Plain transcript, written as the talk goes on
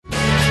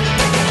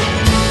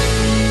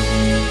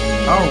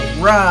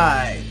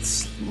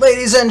right,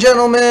 ladies and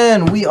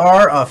gentlemen, we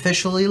are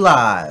officially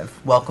live.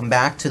 Welcome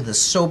back to the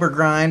Sober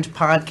Grind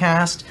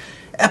podcast,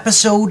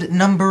 episode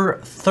number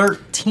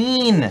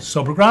 13.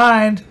 Sober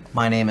Grind.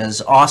 My name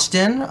is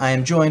Austin. I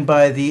am joined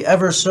by the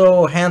ever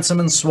so handsome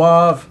and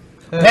suave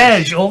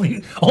Pej,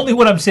 only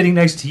when I'm sitting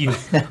next to you.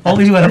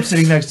 Only when I'm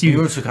sitting next to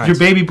you. Your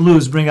baby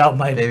blues bring out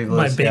my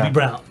baby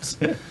browns.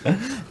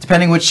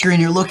 Depending which screen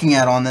you're looking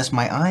at on this,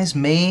 my eyes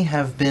may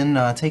have been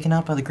taken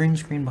out by the green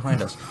screen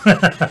behind us.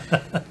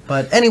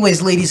 But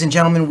anyways, ladies and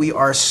gentlemen, we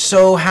are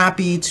so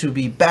happy to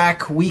be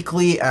back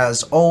weekly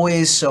as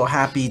always. So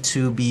happy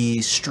to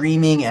be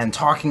streaming and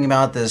talking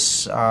about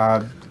this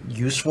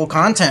useful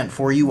content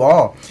for you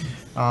all.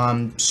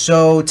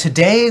 So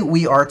today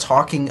we are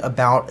talking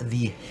about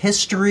the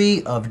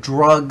history of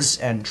drugs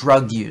and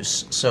drug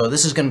use. So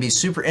this is going to be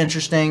super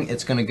interesting.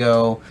 It's going to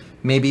go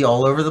maybe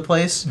all over the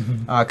place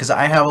because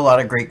I have a lot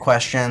of great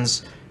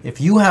questions. If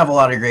you have a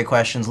lot of great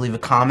questions, leave a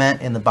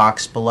comment in the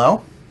box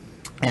below.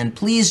 And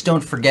please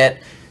don't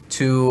forget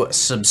to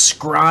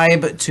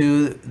subscribe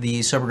to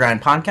the Sober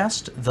Grind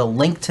podcast. The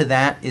link to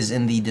that is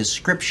in the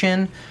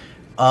description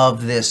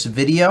of this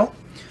video.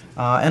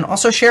 And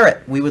also share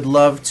it. We would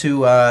love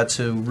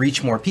to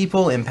reach more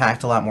people,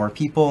 impact a lot more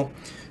people.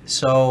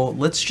 So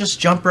let's just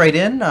jump right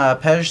in.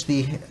 Pej,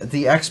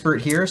 the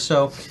expert here.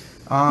 So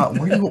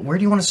where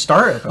do you want to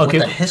start with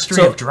the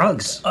history of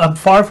drugs? I'm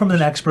far from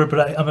an expert,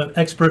 but I'm an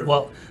expert.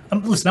 Well,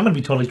 listen, I'm going to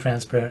be totally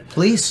transparent.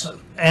 Please.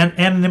 And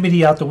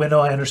anonymity out the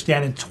window. I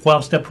understand in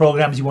 12-step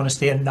programs you want to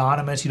stay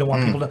anonymous. You don't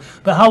want people to.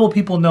 But how will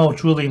people know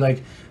truly?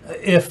 Like,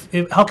 if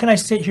how can I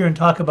sit here and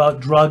talk about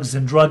drugs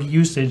and drug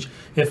usage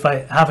if I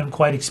haven't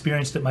quite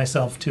experienced it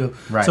myself too?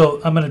 Right. So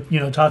I'm going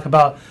to talk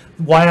about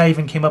why I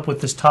even came up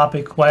with this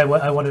topic, why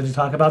I wanted to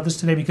talk about this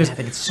today, because I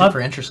think it's super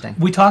interesting.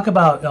 We talk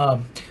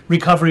about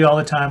recovery all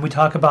the time. We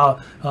talk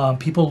about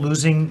people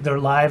losing their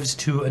lives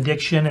to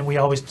addiction, and we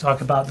always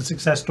talk about the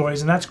success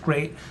stories, and that's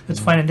great. That's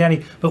fine and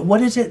dandy. But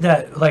what is it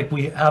that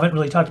we haven't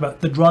really talked about?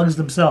 The drugs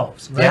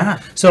themselves, right?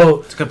 Yeah. So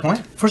that's a good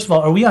point. First of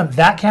all, are we on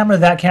that camera,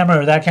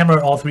 or that camera,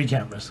 or all three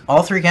cameras?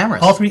 All three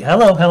cameras. All three.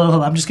 Hello.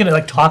 I'm just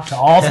gonna talk to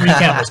all three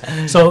cameras.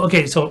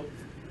 So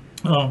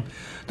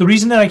the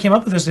reason that I came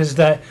up with this is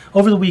that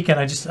over the weekend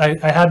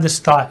I had this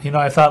thought.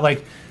 I thought,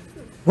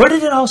 where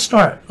did it all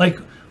start?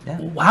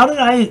 How did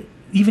I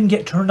even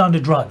get turned on to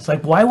drugs?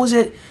 Why was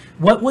it?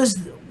 What was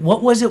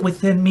it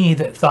within me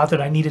that thought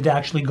that I needed to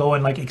actually go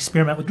and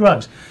experiment with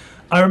drugs?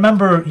 I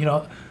remember,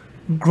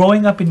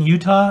 growing up in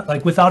Utah,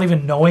 without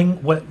even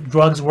knowing what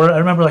drugs were. I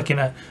remember in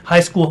a high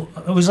school,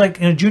 it was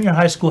in a junior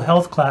high school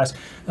health class,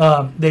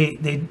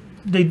 they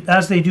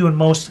as they do in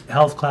most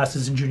health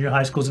classes in junior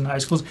high schools and high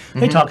schools,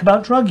 they talk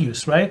about drug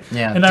use, right?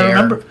 Yeah. And I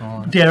remember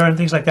DARE and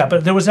things like that.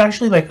 But there was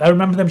actually I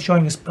remember them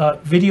showing this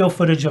video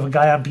footage of a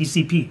guy on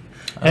PCP.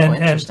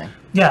 Interesting.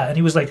 And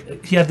he was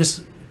he had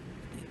this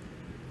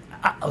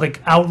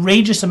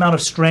outrageous amount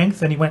of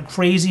strength, and he went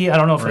crazy. I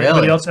don't know if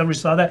anybody else ever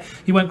saw that.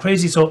 He went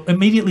crazy, so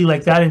immediately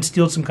that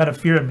instilled some kind of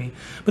fear in me.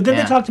 But then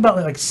they talked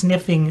about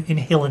sniffing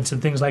inhalants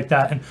and things like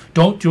that, and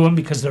don't do them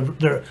because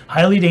they're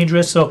highly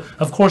dangerous. So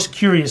of course,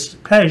 curious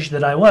Pej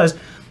that I was,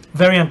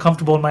 very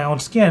uncomfortable in my own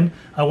skin,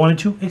 I wanted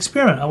to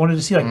experiment. I wanted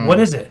to see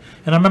what is it.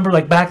 And I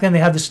remember back then they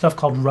had this stuff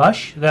called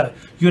Rush that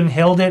you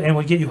inhaled it and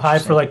would get you high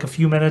for a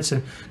few minutes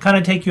and kind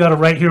of take you out of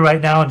right here, right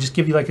now, and just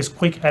give you this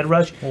quick head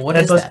rush. Well, what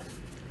is that?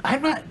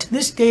 To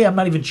this day, I'm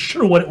not even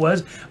sure what it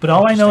was, but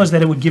all I know is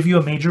that it would give you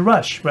a major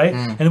rush, right?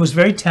 And it was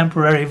very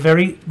temporary,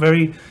 very,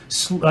 very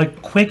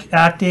quick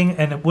acting,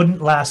 and it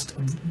wouldn't last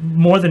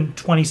more than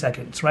 20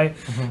 seconds, right?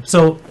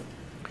 So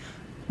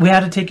we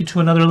had to take it to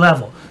another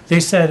level. They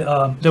said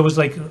there was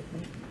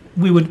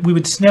we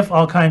would sniff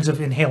all kinds of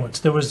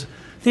inhalants.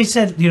 They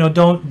said,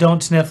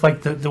 don't sniff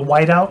the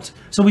whiteout.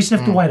 So we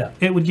sniffed the whiteout.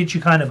 It would get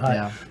you kind of high.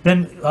 Yeah.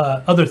 Then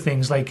other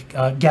things like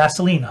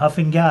gasoline,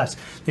 huffing gas.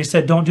 They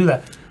said, don't do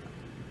that.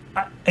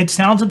 It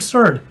sounds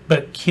absurd,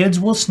 but kids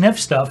will sniff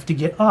stuff to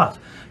get off.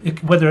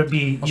 Whether it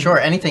be... Well, sure,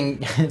 anything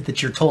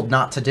that you're told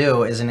not to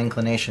do is an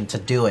inclination to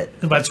do it.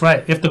 That's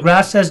right. If the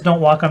grass says don't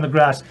walk on the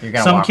grass,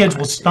 some kids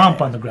will stomp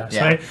on the grass,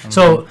 right?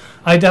 So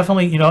I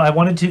definitely, I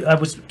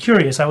was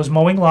curious. I was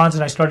mowing lawns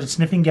and I started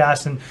sniffing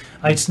gas, and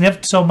I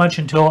sniffed so much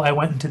until I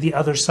went into the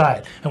other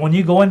side. And when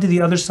you go into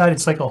the other side,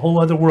 it's like a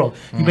whole other world.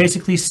 You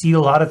basically see a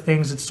lot of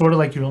things. It's sort of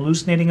like you're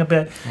hallucinating a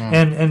bit,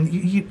 and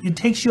it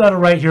takes you out of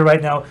right here,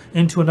 right now,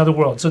 into another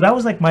world. So that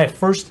was my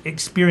first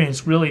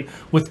experience really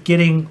with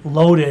getting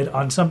loaded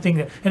on something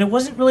that, and it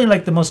wasn't really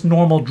the most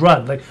normal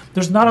drug.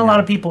 There's not a lot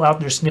of people out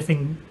there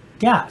sniffing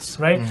gas,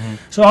 right?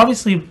 So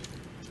obviously,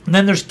 and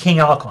then there's king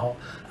alcohol.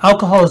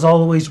 Alcohol is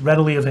always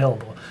readily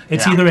available.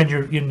 It's either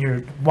in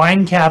your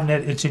wine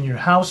cabinet, it's in your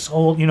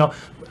household.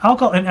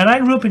 alcohol, and I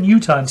grew up in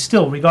Utah, and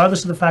still,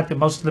 regardless of the fact that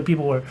most of the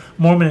people were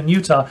Mormon in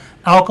Utah,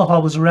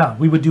 alcohol was around.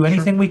 We would do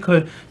anything we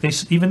could.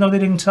 Even though they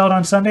didn't sell it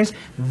on Sundays,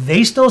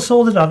 they still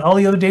sold it on all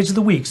the other days of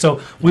the week.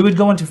 So we would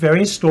go into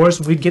various stores,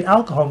 and we'd get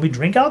alcohol, and we'd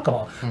drink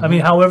alcohol. I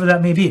mean, however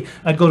that may be.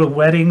 I'd go to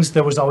weddings.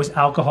 There was always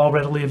alcohol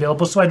readily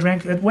available, so I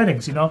drank at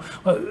weddings, you know.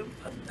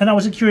 And I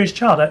was a curious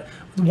child.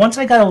 Once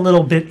I got a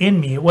little bit in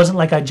me, it wasn't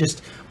like I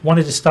just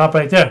wanted to stop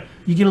right there.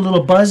 You get a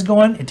little buzz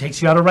going, it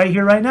takes you out of right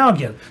here, right now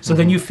again. So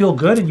then you feel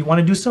good and you want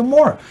to do some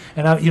more.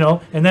 And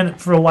and then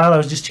for a while I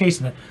was just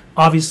chasing it.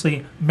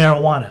 Obviously,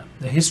 marijuana.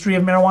 The history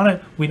of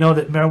marijuana, we know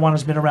that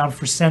marijuana's been around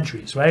for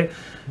centuries, right?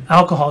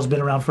 Alcohol's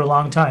been around for a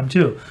long time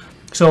too.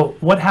 So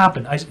what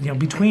happened?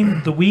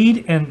 Between the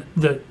weed and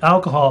the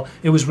alcohol,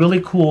 it was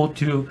really cool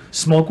to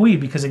smoke weed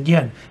because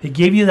again, it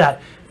gave you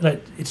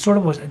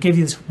it gave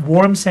you this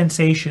warm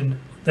sensation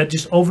that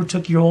just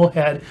overtook your whole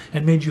head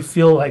and made you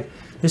feel like,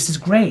 this is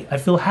great. I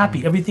feel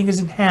happy. Everything is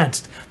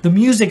enhanced. The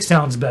music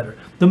sounds better.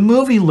 The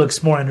movie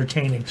looks more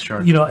entertaining.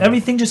 Sure.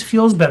 Everything just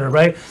feels better,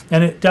 right?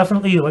 And it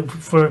definitely, like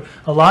for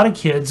a lot of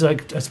kids,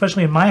 like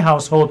especially in my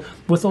household,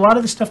 with a lot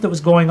of the stuff that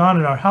was going on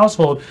in our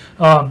household,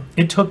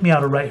 it took me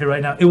out of right here,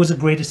 right now. It was a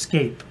great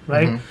escape,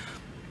 right?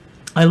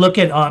 I look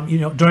at,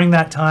 during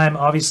that time,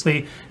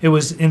 obviously, it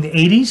was in the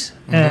 80s,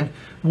 and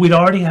we'd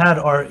already had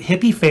our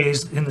hippie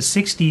phase in the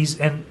 60s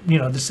and,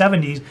 the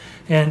 70s.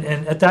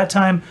 And at that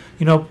time,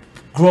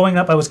 growing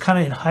up, I was kind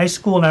of in high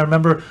school, and I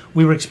remember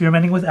we were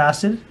experimenting with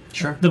acid.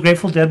 Sure. The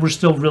Grateful Dead were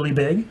still really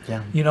big.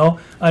 Yeah.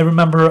 I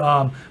remember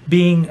I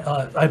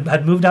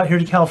had moved out here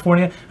to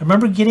California. I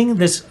remember getting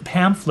this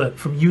pamphlet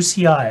from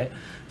UCI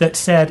that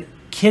said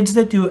kids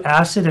that do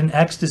acid and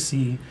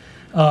ecstasy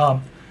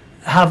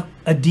have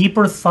a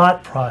deeper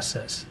thought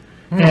process.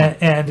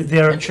 And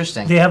they're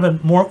interesting. They have a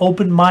more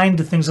open mind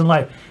to things in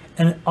life.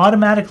 And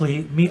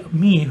automatically,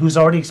 me, who's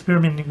already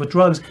experimenting with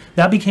drugs,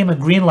 that became a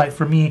green light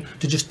for me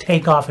to just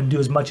take off and do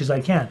as much as I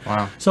can.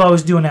 Wow. So I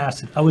was doing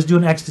acid. I was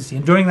doing ecstasy.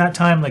 And during that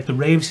time, like the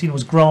rave scene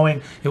was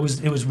growing. It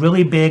was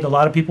really big. A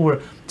lot of people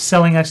were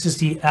selling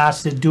ecstasy,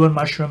 acid, doing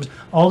mushrooms,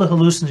 all the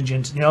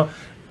hallucinogens,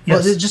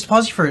 Yes. Well, just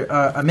pause you for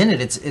a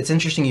minute. It's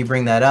interesting you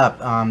bring that up.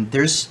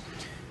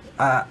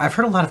 I've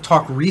heard a lot of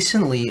talk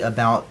recently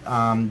about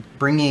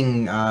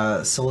bringing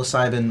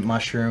psilocybin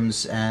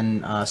mushrooms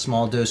and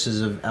small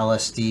doses of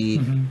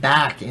LSD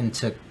back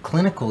into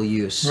clinical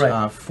use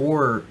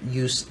for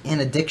use in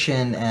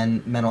addiction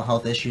and mental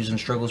health issues and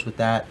struggles with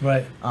that.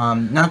 Right.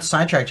 Not to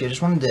sidetrack you, I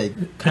just wanted to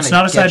kind of It's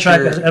not a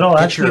sidetrack at all.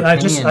 Actually,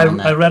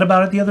 I read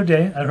about it the other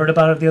day. I heard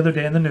about it the other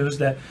day in the news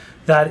that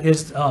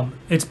is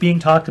it's being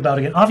talked about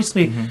again.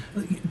 Obviously,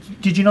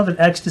 did you know that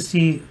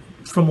ecstasy?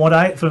 From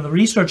the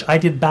research I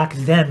did back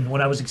then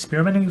when I was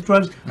experimenting with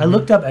drugs, I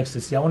looked up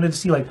ecstasy. I wanted to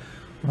see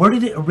where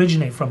did it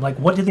originate from?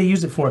 What did they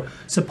use it for?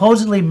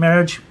 Supposedly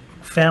marriage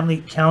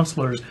family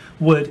counselors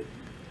when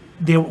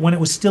it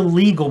was still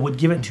legal, would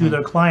give it to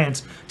their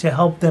clients to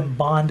help them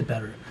bond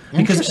better.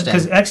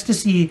 Because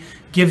ecstasy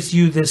gives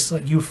you this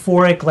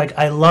euphoric,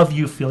 I love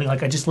you feeling,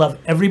 I just love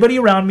everybody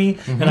around me,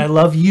 and I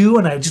love you,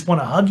 and I just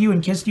want to hug you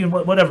and kiss you and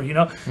whatever,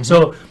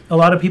 So a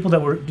lot of people that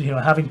were,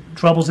 having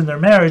troubles in their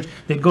marriage,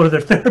 they'd go to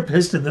their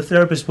therapist, and the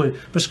therapist would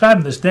prescribe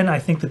them this. Then I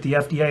think that the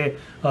FDA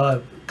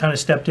kind of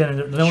stepped in,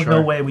 and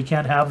no way, we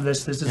can't have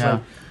this. This is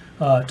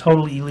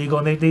totally illegal,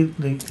 and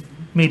they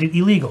made it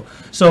illegal.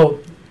 So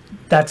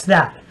that's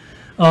that.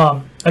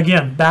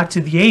 Again, back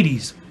to the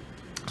 80s.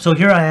 So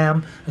here I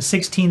am, a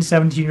 16,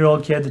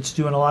 17-year-old kid that's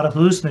doing a lot of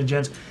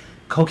hallucinogens.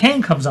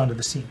 Cocaine comes onto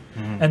the scene.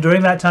 And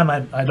during that time,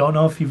 I don't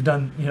know if you've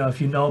done, if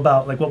you know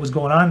about what was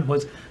going on,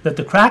 was that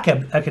the crack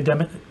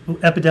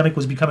epidemic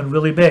was becoming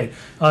really big.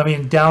 I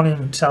mean, down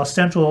in South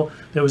Central,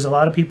 there was a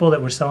lot of people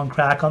that were selling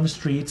crack on the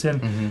streets,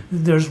 and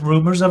there's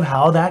rumors of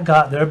how that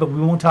got there, but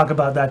we won't talk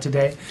about that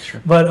today.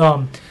 Sure. But,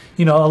 a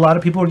lot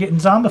of people were getting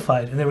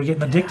zombified, and they were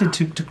getting addicted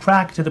to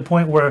crack to the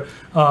point where,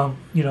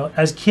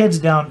 as kids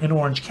down in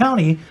Orange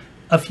County,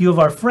 a few of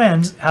our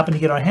friends happened to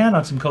get our hand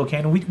on some cocaine,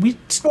 and we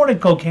snorted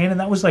cocaine, and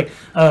that was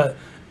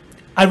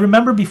I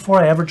remember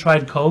before I ever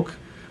tried coke,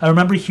 I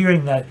remember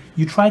hearing that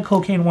you try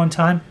cocaine one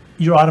time,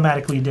 you're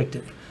automatically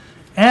addicted.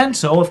 And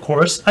so, of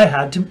course, I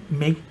had to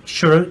make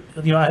sure,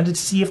 I had to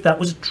see if that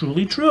was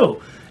truly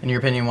true. In your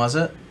opinion, was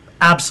it?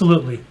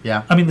 Absolutely.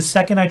 Yeah. I mean, the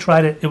second I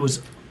tried it, it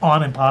was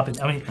on and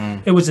popping. I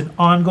mean, it was an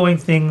ongoing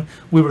thing.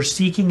 We were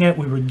seeking it.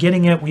 We were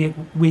getting it.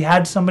 We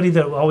had somebody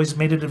that always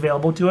made it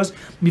available to us.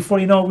 Before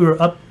you know it, we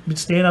were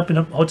staying up in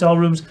hotel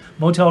rooms,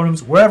 motel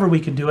rooms, wherever we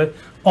could do it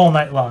all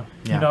night long.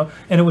 Yeah.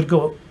 And it would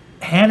go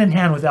hand in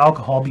hand with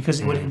alcohol because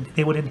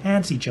they would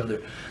enhance each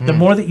other. The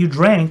more that you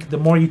drank, the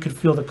more you could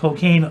feel the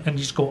cocaine and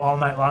just go all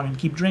night long and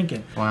keep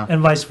drinking. Wow.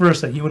 And vice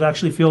versa. You would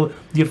actually feel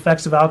the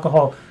effects of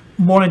alcohol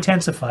more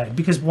intensified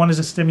because one is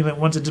a stimulant,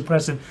 one's a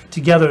depressant.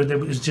 Together, it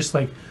was just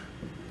like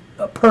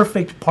a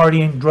perfect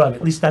partying drug.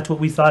 At least that's what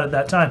we thought at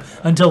that time,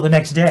 until the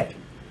next day.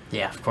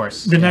 Yeah, of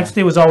course. The next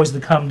day was always the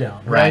come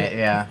down, right? Right,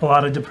 yeah. A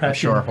lot of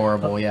depression. Sure,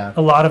 horrible, yeah.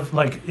 A lot of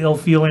ill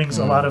feelings,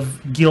 a lot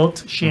of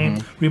guilt,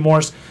 shame,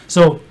 remorse.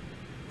 So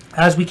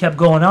as we kept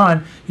going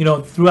on,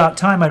 throughout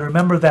time, I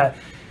remember that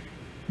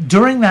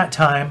during that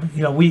time,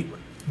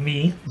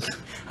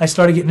 I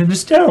started getting into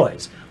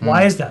steroids.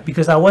 Why is that?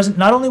 Because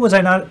not only was I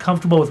not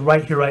comfortable with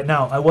right here, right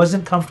now, I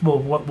wasn't comfortable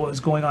with what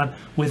was going on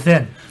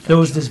within. There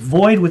was this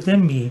void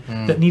within me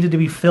that needed to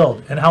be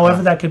filled. And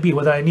however that could be,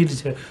 whether I needed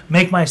to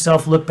make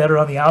myself look better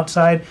on the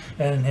outside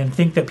and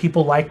think that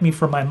people like me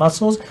for my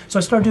muscles. So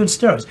I started doing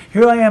steroids.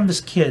 Here I am,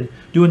 this kid,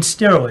 doing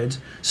steroids,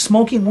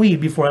 smoking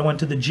weed before I went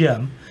to the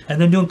gym, and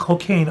then doing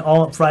cocaine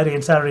all Friday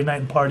and Saturday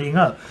night and partying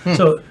up.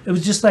 So it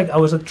was just like I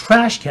was a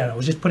trash can. I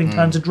was just putting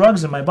tons of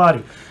drugs in my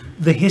body.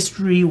 The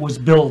history was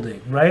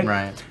building, right?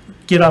 Right.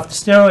 Get off the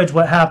steroids,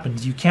 what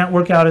happens? You can't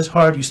work out as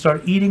hard, you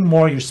start eating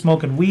more, you're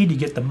smoking weed, you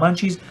get the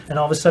munchies, and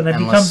all of a sudden I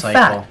become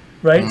fat,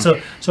 right? So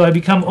I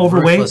become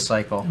overweight.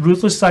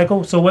 Ruthless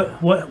cycle. So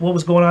what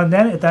was going on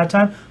then at that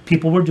time?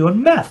 People were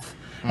doing meth.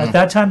 At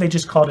that time, they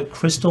just called it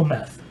crystal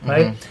meth,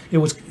 right?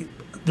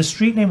 The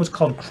street name was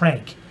called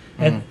crank.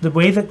 And the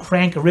way that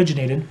crank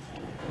originated,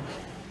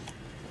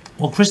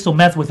 well, crystal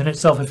meth within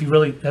itself, if you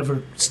really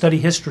ever study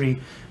history,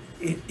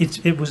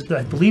 it was,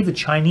 I believe the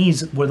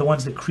Chinese were the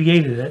ones that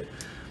created it.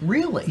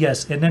 Really?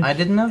 Yes. And then I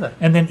didn't know that.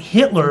 And then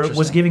Hitler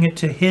was giving it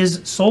to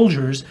his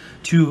soldiers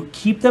to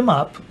keep them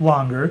up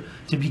longer,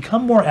 to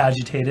become more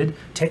agitated,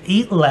 to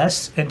eat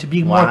less, and to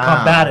be more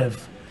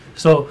combative.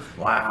 So,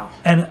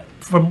 and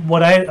from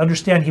what I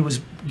understand, he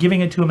was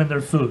giving it to them in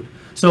their food.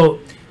 So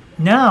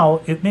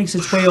now it makes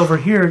its way over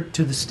here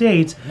to the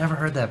States. Never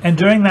heard that before. And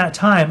during that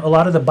time, a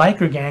lot of the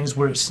biker gangs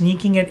were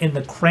sneaking it in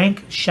the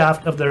crank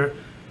shaft of their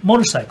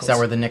motorcycles. Is that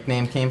where the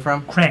nickname came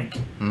from? Crank.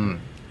 And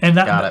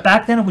that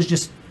back then it was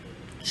just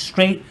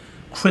straight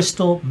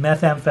crystal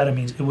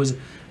methamphetamines.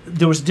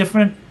 There was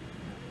different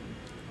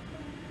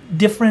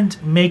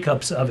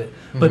makeups of it,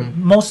 but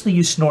mostly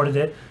you snorted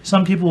it.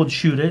 Some people would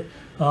shoot it.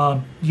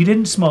 You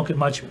didn't smoke it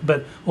much,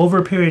 but over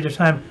a period of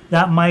time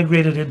that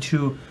migrated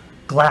into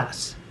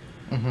glass.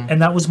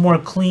 And that was more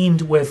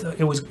cleaned with,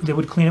 they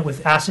would clean it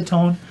with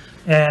acetone,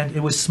 and it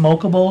was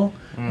smokable.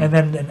 And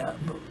then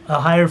a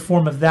higher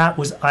form of that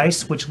was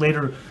ice, which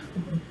later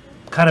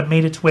kind of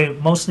made its way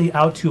mostly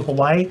out to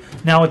Hawaii.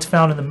 Now it's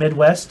found in the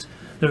Midwest.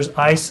 There's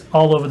ice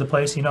all over the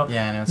place, Yeah,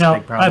 I know, it's now, a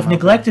big problem. I've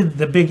neglected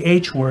the big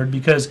H word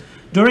because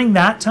during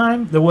that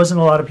time, there wasn't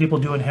a lot of people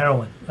doing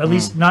heroin. At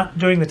least not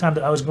during the time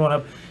that I was growing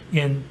up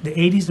in the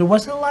 80s. There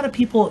wasn't a lot of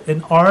people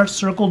in our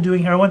circle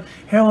doing heroin.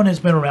 Heroin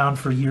has been around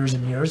for years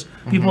and years.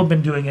 People have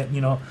been doing it,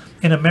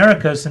 in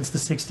America since the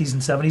 60s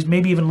and 70s,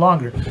 maybe even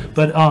longer.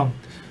 But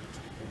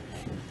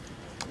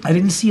I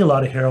didn't see a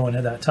lot of heroin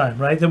at that time,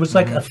 right? There was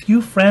like a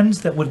few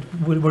friends that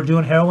were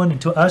doing heroin,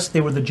 and to us,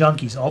 they were the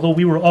junkies, although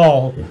we were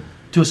all,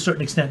 to a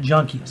certain extent,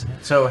 junkies.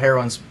 So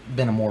heroin's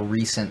been a more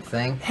recent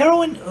thing?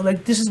 Heroin,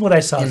 like, this is what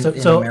I saw. In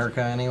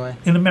America, anyway?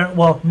 In America,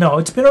 well, no,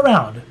 it's been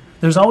around.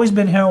 There's always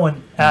been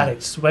heroin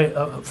addicts, right,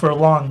 for a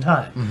long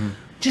time.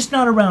 Just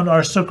not around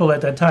our circle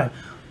at that time.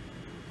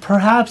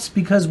 Perhaps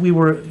because we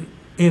were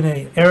in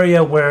an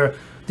area where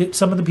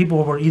some of the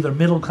people were either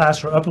middle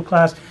class or upper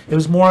class. It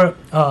was more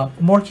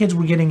kids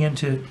were getting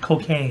into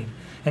cocaine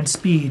and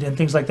speed and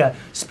things like that.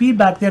 Speed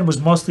back then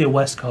was mostly a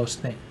West Coast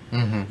thing.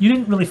 You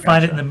didn't really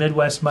find it in the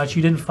Midwest much.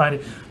 You didn't find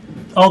it,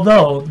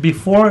 although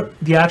before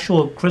the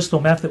actual crystal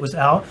meth that was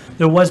out,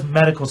 there was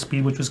medical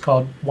speed, which was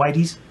called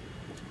Whitey's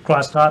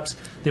cross tops.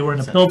 They were in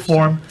a pill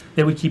form.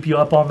 They would keep you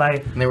up all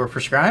night. And they were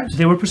prescribed?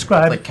 They were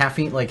prescribed. Like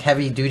caffeine, like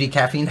heavy-duty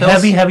caffeine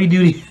pills? Heavy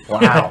duty. Wow.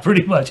 Yeah,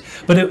 pretty much.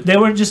 But they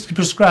weren't just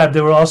prescribed.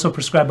 They were also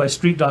prescribed by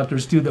street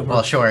doctors, too. That were,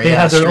 well, sure, they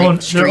had their own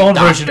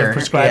version of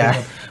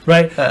prescribing them,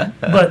 right?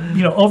 But,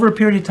 over a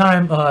period of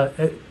time,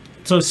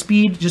 so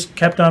speed just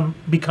kept on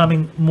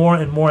becoming more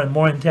and more and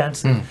more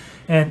intense.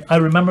 And I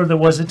remember there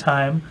was a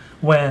time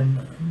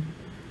when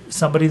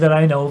somebody that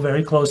I know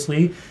very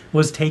closely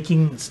was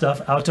taking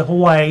stuff out to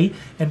Hawaii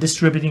and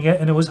distributing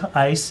it, and it was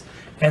ice,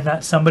 and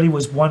that somebody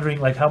was wondering,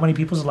 like, how many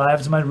people's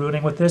lives am I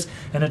ruining with this?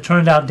 And it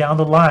turned out down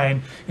the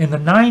line, in the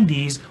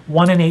 90s,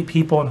 1 in 8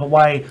 people in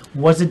Hawaii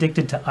was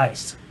addicted to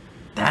ice.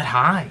 That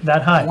high?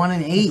 That high. 1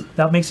 in 8.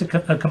 That makes it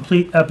a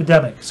complete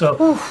epidemic.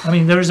 So, I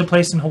mean, there is a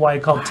place in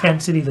Hawaii called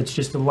Tent City that's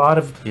just a lot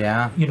of,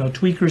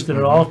 tweakers that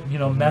are all,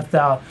 methed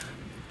out,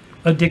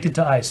 addicted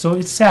to ice. So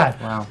it's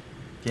sad. Wow.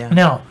 Yeah.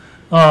 Now,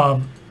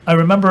 I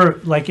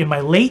remember, like, in my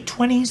late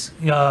 20s,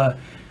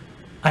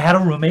 I had a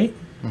roommate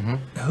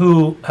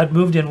who had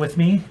moved in with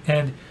me,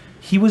 and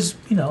he was,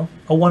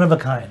 a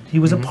one-of-a-kind. He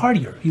was a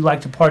partier. He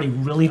liked to party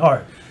really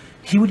hard.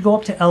 He would go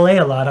up to L.A.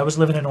 a lot. I was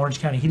living in Orange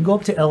County. He'd go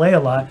up to L.A. a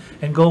lot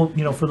and go,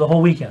 for the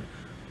whole weekend.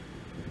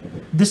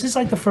 This is,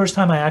 like, the first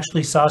time I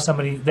actually saw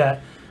somebody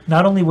that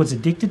not only was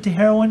addicted to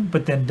heroin,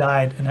 but then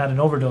died and had an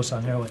overdose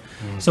on heroin.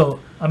 So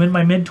I'm in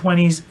my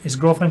mid-20s. His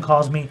girlfriend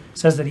calls me,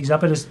 says that he's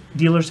up at his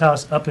dealer's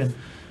house up in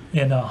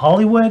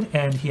Hollywood,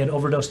 and he had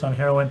overdosed on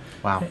heroin.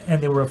 Wow. And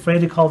they were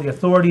afraid to call the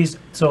authorities,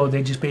 so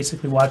they just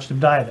basically watched him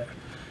die there.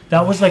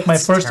 That was like my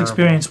first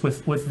experience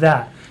with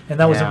that, and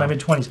that was in my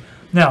mid-20s.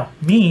 Now,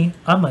 me,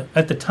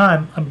 at the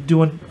time, I'm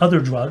doing other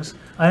drugs.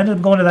 I ended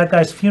up going to that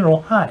guy's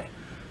funeral high.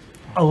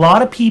 A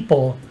lot of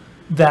people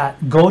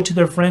that go to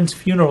their friends'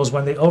 funerals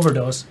when they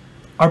overdose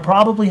are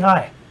probably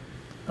high.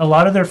 A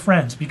lot of their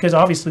friends, because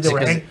obviously they were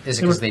hanging. Is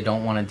it because they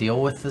don't want to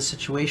deal with the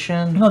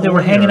situation? No, they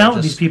were hanging out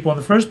with just- these people in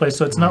the first place,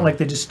 so it's not like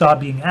they just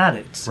stopped being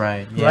addicts.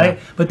 Right, yeah. Right?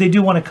 But they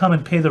do want to come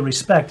and pay the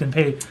respect and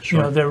pay,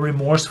 Sure. they're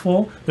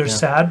remorseful, they're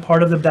sad.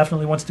 Part of them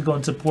definitely wants to go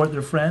and support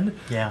their friend.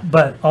 Yeah.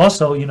 But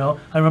also,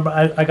 I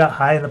remember I got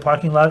high in the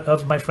parking lot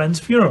of my friend's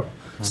funeral.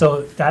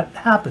 So that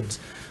happens.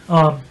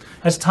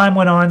 As time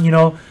went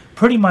on,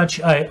 pretty much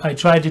I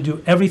tried to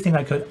do everything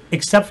I could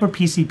except for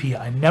PCP.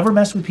 I never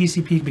messed with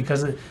PCP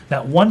because of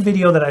that one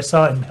video that I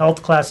saw in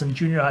health class in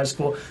junior high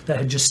school that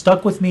had just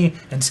stuck with me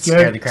and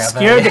scared the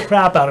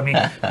crap out of me.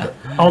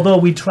 Although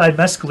we tried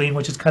mescaline,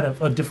 which is kind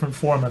of a different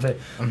form of it.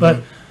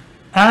 But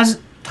as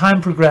time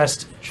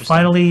progressed,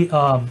 finally,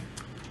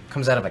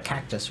 comes out of a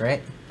cactus,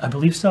 right? I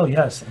believe so,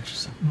 yes.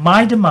 Interesting.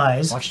 My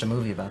demise Watched a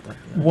movie about that.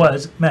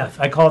 was meth.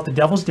 I call it the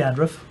devil's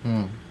dandruff.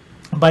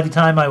 By the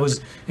time I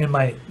was in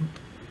my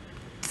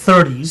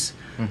 30s,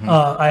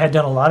 I had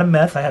done a lot of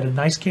meth. I had a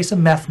nice case of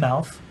meth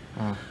mouth.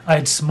 I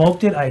had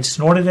smoked it. I had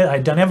snorted it. I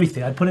had done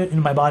everything. I put it in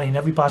my body in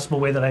every possible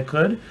way that I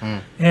could.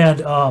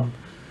 And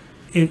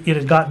it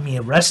had gotten me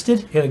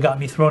arrested. It had got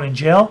me thrown in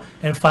jail.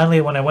 And finally,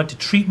 when I went to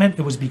treatment,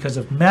 it was because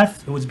of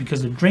meth. It was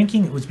because of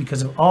drinking. It was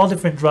because of all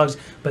different drugs.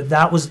 But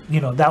that was,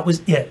 that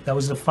was it. That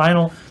was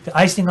the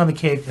icing on the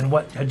cake and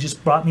what had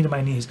just brought me to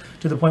my knees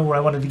to the point where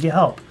I wanted to get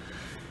help.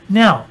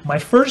 Now, my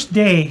first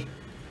day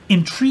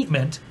in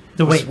treatment,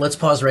 Wait, let's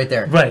pause right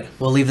there. Right.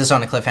 We'll leave this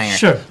on a cliffhanger.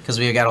 Sure. Because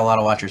we've got a lot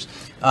of watchers.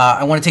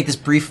 I want to take this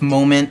brief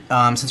moment,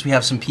 since we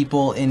have some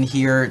people in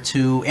here,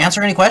 to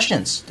answer any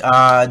questions.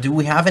 Do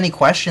we have any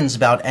questions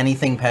about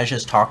anything Pej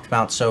has talked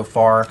about so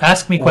far?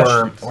 Ask me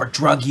questions. Or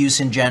drug use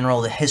in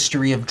general, the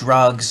history of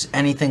drugs,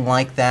 anything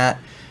like that.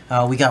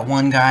 We got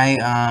one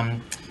guy...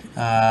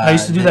 I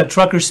used to do that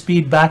trucker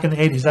speed back in the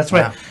 80s. That's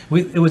right.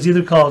 Yeah. It was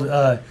either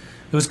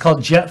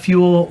called jet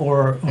fuel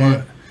or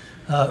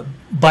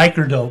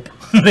biker dope.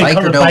 They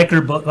call it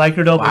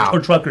biker dope or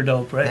trucker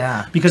dope, right?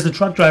 Yeah. Because the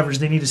truck drivers,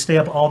 they need to stay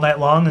up all night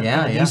long in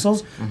the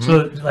diesels.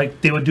 So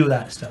they would do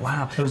that stuff.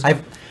 Wow.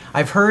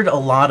 I've heard a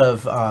lot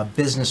of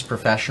business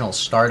professionals,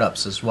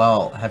 startups as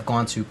well, have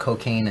gone to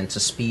cocaine and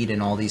to speed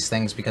and all these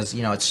things because,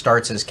 it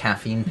starts as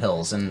caffeine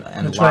pills and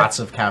lots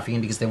of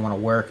caffeine because they want to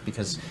work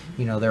because,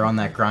 they're on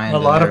that grind. A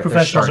lot of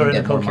professionals are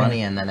into more cocaine.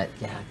 money and then it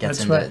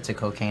gets into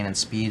cocaine and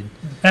speed.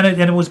 And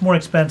it was more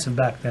expensive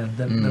back then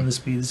than the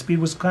speed. The speed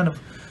was kind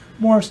of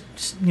more,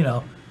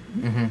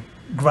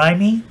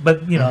 grimy,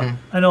 but,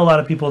 I know a lot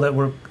of people that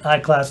were high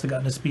class that got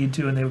into speed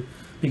too and they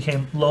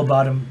became low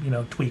bottom,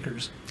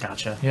 tweakers.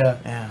 Gotcha.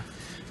 Yeah.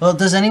 Well,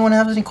 does anyone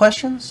have any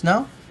questions?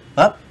 No?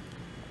 Up?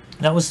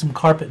 That was some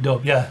carpet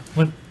dope, yeah.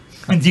 Do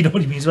you know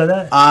what he means by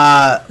that?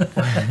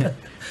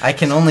 I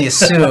can only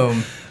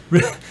assume.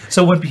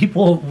 So when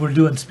people were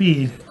doing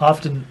speed,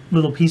 often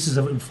little pieces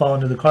of it would fall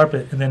into the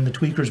carpet, and then the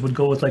tweakers would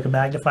go with like a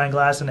magnifying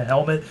glass and a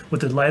helmet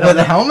with the light on. With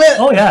a helmet?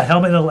 Oh yeah,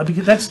 helmet. And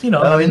because that's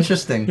Oh,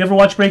 interesting. You ever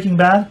watch Breaking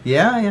Bad?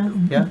 Yeah.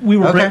 We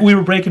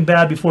were Breaking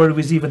Bad before it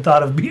was even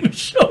thought of being a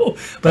show.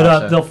 But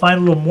Gotcha. they'll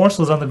find little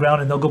morsels on the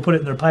ground and they'll go put it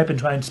in their pipe and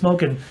try and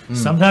smoke it.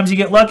 Sometimes you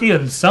get lucky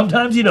and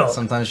sometimes you don't.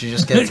 Sometimes you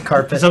just get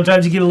carpet.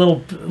 Sometimes you get a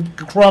little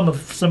crumb of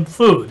some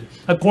food,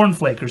 a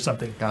cornflake or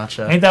something.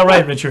 Gotcha. Ain't that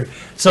right, Richard?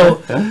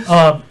 So,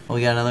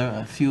 we got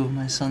a few of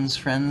my son's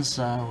friends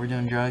were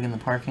doing drug in the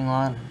parking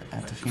lot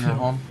at the funeral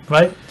home.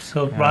 right?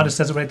 So Rhonda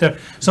says it right there.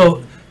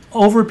 So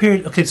over a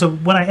period, okay, so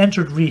when I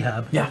entered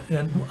rehab,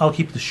 and I'll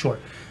keep this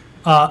short.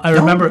 I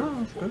remember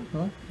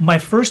my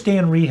first day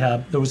in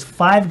rehab, there was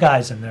 5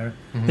 guys in there.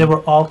 They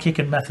were all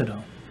kicking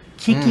methadone.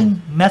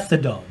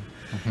 Methadone.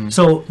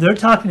 So they're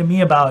talking to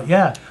me about,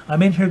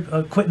 I'm in here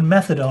quitting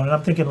methadone, and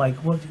I'm thinking like,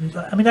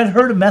 I'd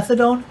heard of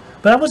methadone,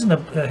 but I wasn't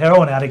a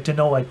heroin addict to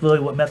know like really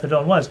what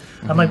methadone was.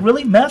 I'm like,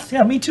 really, meth?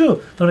 Yeah, me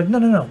too. They're like, no,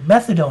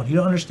 methadone. You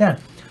don't understand.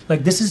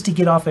 Like this is to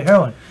get off of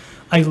heroin.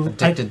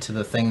 Addicted to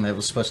the thing that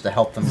was supposed to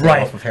help them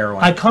get off of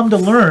heroin. I come to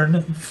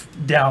learn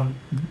down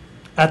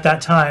at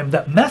that time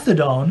that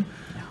methadone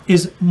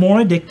is more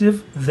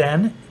addictive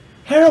than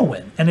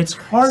heroin, and it's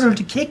harder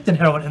to kick than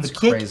heroin, and the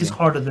kick is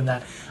harder than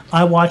that.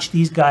 I watched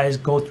these guys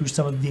go through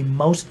some of the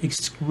most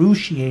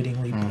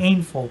excruciatingly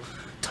painful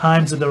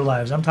times of their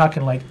lives. I'm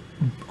talking like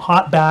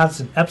hot baths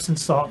and Epsom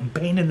salt and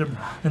pain in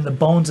the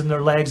bones in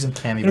their legs. And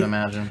can't even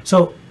imagine.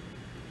 So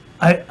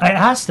I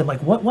asked them,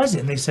 like, what was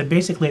it? And they said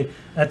basically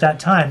at that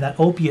time that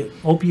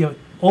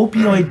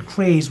opioid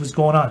craze was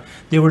going on.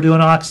 They were doing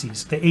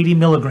oxys, the 80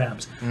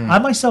 milligrams. I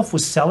myself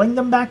was selling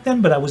them back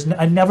then, but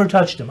I never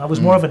touched them. I was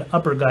more of an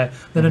upper guy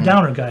than a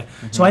downer guy.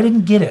 So I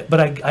didn't get it, but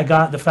I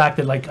got the fact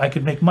that like I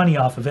could make money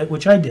off of it,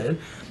 which I did.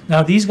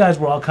 Now these guys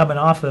were all coming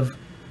off of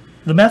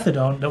the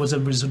methadone. That was a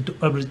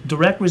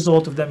direct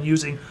result of them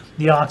using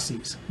the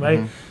oxys,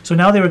 right? So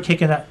now they were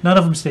kicking that. None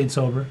of them stayed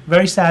sober.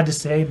 Very sad to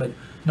say, but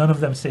none of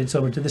them stayed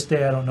sober. To this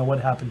day, I don't know what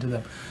happened to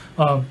them.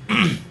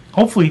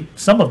 Hopefully,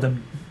 some of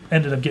them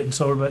ended up getting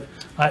sober, but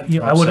I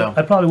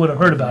probably would have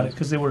heard about it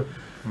because they were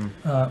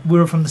we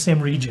were from the same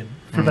region,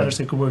 for better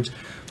sake of words.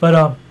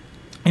 But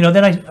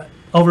then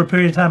over a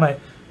period of time, I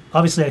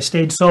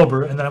stayed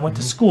sober, and then I went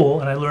to school,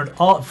 and I learned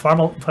all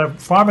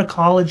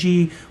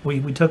pharmacology.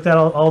 We took that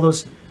all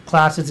those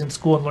classes in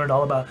school and learned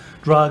all about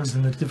drugs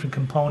and the different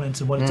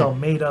components and what it's all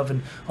made of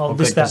and all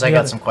this, Good, that, 'cause and I the got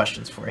other. some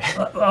questions for you.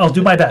 I'll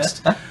do my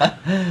best.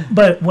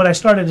 But what I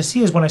started to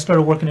see is when I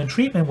started working in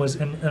treatment was,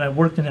 and I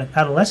worked in an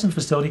adolescent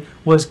facility,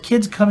 was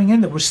kids coming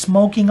in that were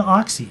smoking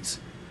oxys,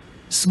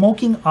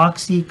 smoking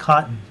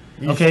Oxycontin.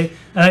 Okay,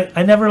 and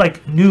I never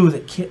like knew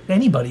that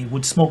anybody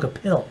would smoke a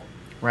pill.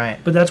 Right.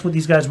 But that's what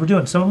these guys were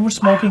doing. Some of them were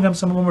smoking them,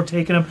 some of them were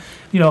taking them,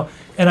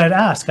 and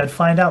I'd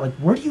find out, like,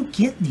 where do you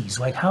get these?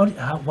 Like,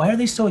 why are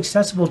they so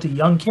accessible to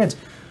young kids?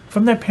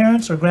 From their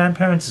parents or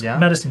grandparents'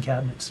 medicine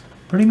cabinets.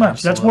 Pretty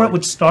much. That's where it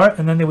would start,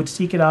 and then they would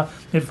seek it out.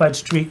 They'd find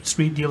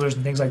street dealers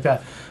and things like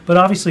that. But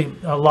obviously,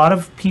 a lot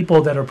of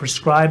people that are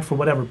prescribed for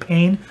whatever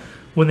pain,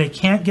 when they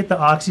can't get the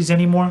oxys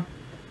anymore,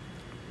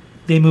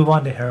 they move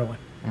on to heroin.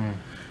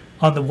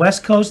 On the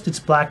West Coast, it's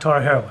black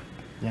tar heroin.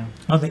 Yeah.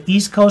 On the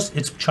East Coast,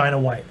 it's China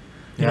White.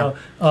 Yeah,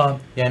 I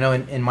know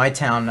in my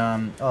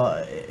town.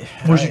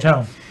 Where's your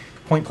town?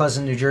 Point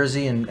Pleasant, New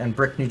Jersey, and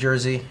Brick, New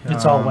Jersey.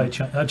 It's all white,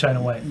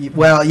 China White.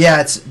 Well,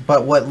 yeah,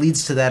 but what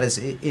leads to that is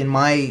in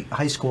my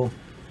high school,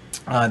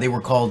 they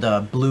were called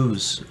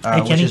blues,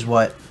 which is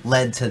what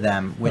led to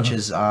them. Which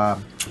is I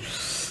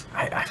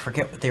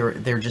forget what they were.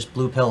 They were just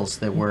blue pills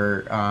that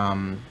were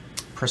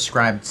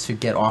prescribed to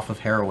get off of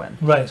heroin.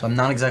 Right. So I'm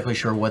not exactly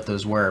sure what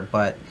those were,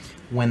 but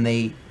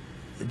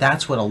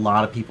that's what a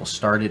lot of people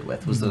started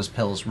with, was those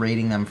pills,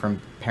 raiding them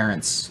from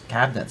parents'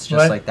 cabinets,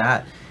 just like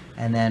that.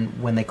 And then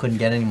when they couldn't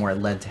get any more, it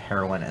led to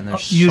heroin. And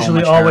there's so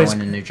much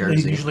heroin in New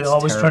Jersey. They usually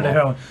always turn to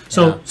heroin.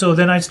 So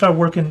then I started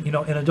working,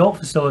 in adult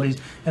facilities,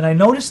 and I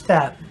noticed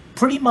that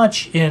pretty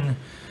much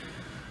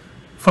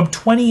from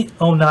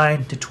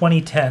 2009 to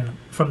 2010,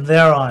 from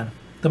there on,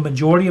 the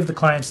majority of the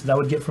clients that I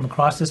would get from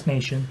across this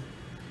nation,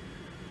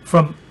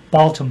 from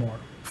Baltimore,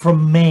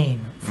 from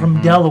Maine,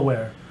 from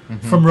Delaware,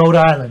 from Rhode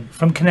Island,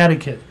 from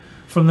Connecticut,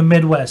 from the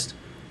Midwest,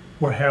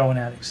 were heroin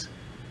addicts.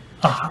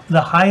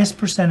 The highest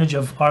percentage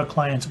of our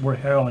clients were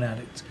heroin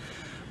addicts.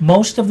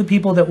 Most of the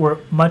people that were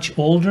much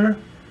older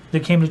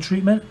that came to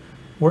treatment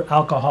were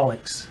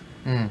alcoholics.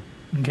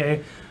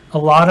 Okay,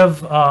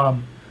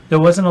 there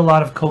wasn't a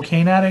lot of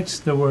cocaine addicts.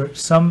 There were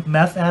some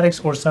meth addicts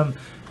or some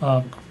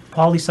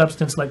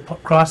polysubstance like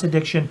cross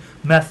addiction,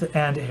 meth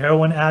and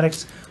heroin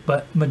addicts,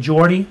 but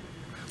majority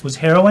was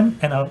heroin,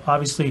 and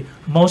obviously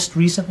most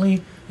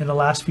recently in the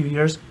last few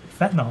years,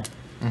 fentanyl.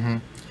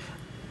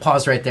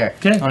 Pause right there.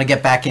 Okay. I want to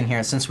get back in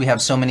here since we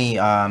have so many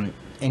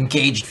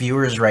engaged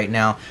viewers right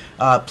now.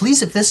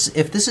 Please, if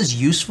this is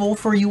useful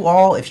for you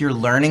all, if you're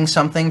learning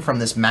something from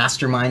this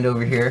mastermind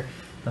over here,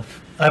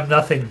 I have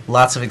nothing.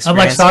 lots of I'm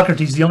experience. like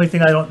Socrates. The only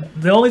thing I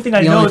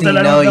know is that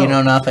I don't know. You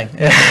know nothing.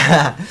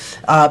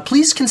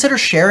 Please consider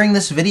sharing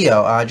this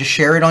video. Just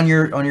share it on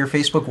your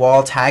Facebook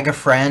wall. Tag a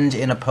friend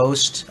in a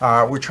post.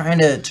 We're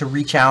trying to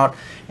reach out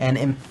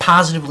and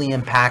positively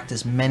impact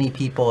as many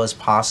people as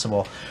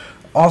possible.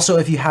 Also,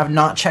 if you have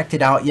not checked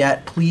it out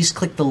yet, please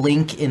click the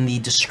link in the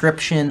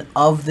description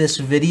of this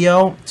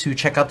video to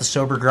check out the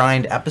Sober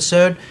Grind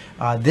episode.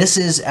 This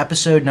is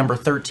episode number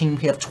 13.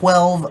 We have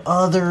 12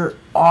 other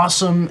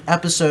awesome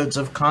episodes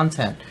of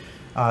content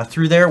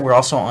through there. We're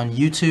also on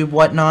YouTube,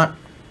 whatnot.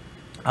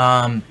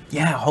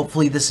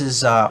 Hopefully this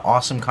is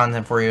awesome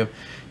content for you.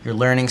 You're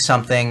learning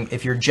something.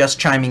 If you're just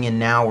chiming in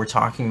now, we're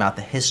talking about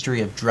the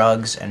history of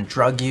drugs and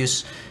drug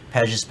use.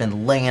 Pej has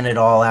been laying it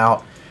all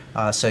out.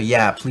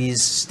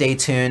 Please stay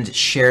tuned,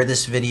 share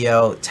this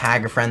video,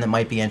 tag a friend that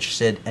might be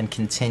interested, and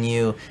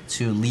continue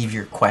to leave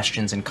your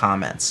questions and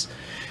comments.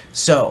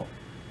 So,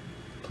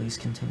 please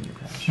continue,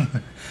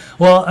 Pej.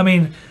 Well, I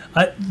mean,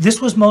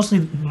 this was mostly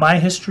my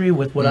history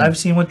with what I've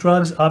seen with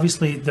drugs.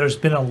 Obviously, there's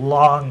been a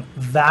long,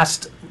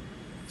 vast,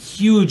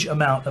 huge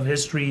amount of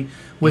history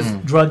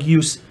with drug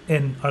use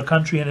in our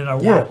country and in our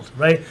world,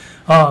 right?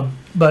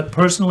 But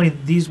personally,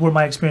 these were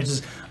my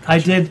experiences. I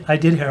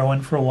did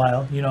heroin for a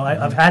while.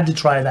 I've had to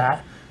try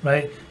that,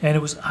 right? And it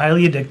was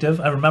highly addictive.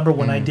 I remember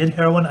when I did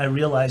heroin, I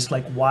realized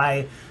like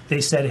why they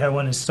said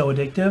heroin is so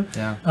addictive.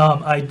 Yeah.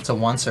 It's a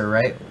oncer,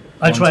 right?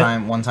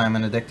 One time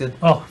and addicted.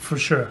 Oh, for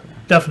sure,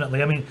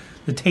 definitely. I mean,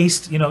 the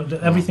taste,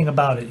 everything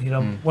about it.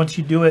 Once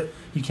you do it,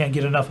 you can't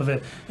get enough of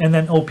it. And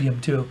then opium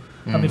too.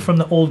 I mean, from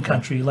the old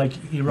country, like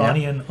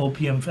Iranian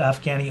opium,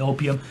 Afghani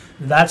opium,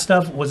 that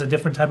stuff was a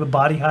different type of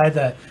body high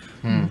that.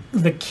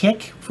 The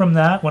kick from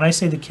that, when I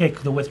say the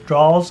kick, the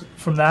withdrawals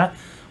from that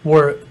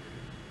were,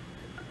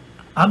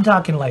 I'm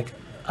talking like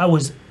I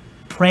was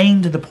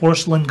praying to the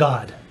porcelain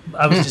god.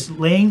 I was just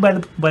laying by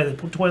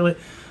the toilet,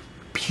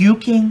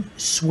 puking,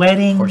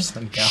 sweating,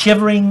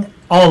 shivering,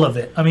 all of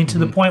it. I mean, to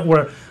the point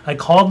where I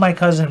called my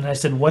cousin and I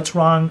said, "What's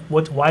wrong?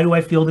 Why do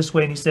I feel this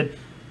way?" And he said,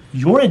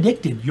 "You're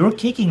addicted. You're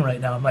kicking right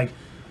now." I'm like,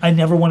 I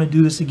never want to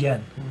do this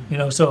again.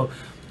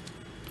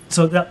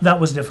 So that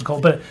was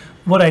difficult. But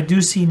what I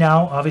do see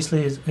now,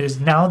 obviously, is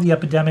now the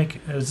epidemic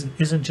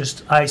isn't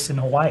just ice in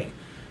Hawaii.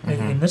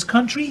 In this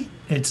country,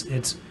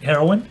 it's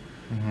heroin,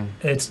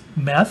 it's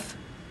meth,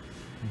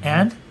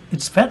 and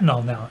it's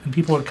fentanyl now, and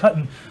people are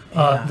cutting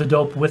the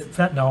dope with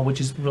fentanyl,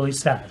 which is really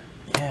sad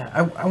Yeah,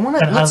 I want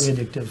to. and highly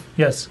addictive.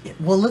 Yes.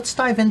 Well, let's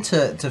dive into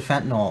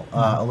fentanyl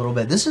a little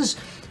bit. This is,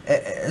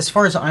 as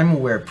far as I'm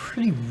aware,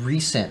 pretty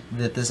recent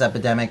that this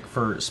epidemic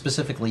for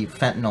specifically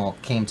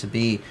fentanyl came to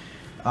be.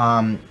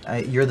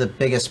 You're the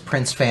biggest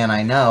Prince fan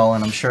I know,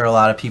 and I'm sure a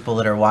lot of people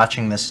that are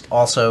watching this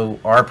also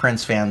are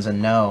Prince fans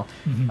and know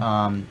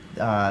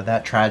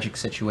that tragic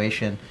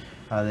situation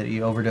that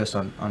he overdosed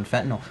on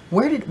fentanyl.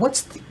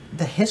 What's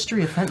the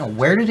history of fentanyl?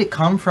 Where did it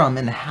come from,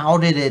 and how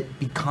did it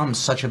become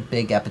such a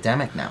big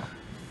epidemic now?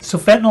 So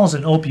fentanyl is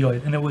an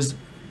opioid, and it was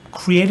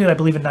created, I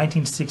believe, in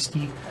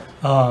 1960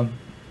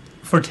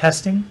 for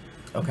testing.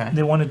 Okay.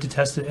 They wanted to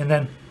test it, and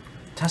then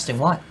Testing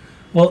what?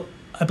 well,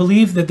 I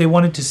believe that they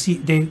wanted to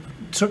see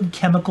certain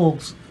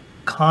chemicals,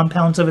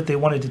 compounds of it. They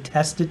wanted to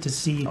test it to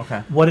see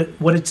Okay.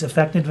 what its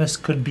effectiveness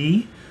could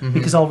be,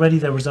 because already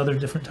there was other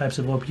different types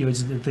of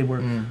opioids that they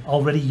were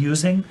already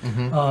using.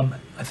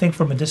 I think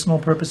for medicinal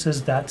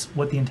purposes, that's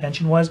what the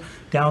intention was.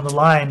 Down the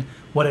line,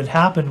 what had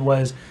happened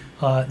was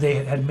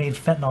they had made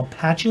fentanyl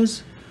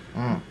patches,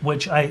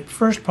 which I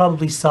first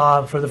probably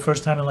saw for the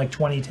first time in like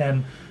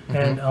 2010,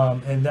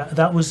 and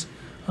that was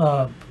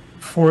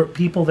for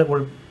people that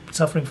were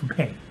suffering from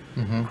pain.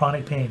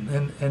 Chronic pain,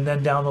 and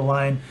then down the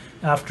line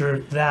after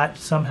that,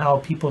 somehow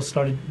people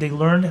they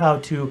learned how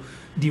to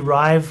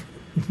derive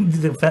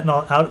the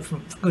fentanyl out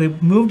from, they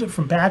moved it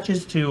from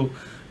patches to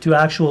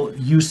actual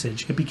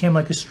usage. It became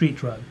like a street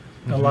drug.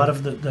 A lot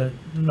of the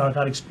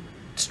narcotics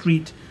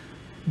street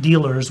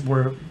dealers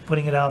were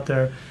putting it out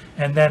there,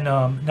 and then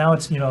now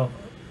it's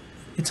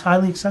it's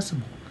highly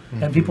accessible,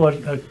 and people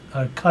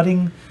are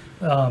cutting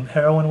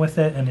heroin with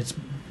it, and it's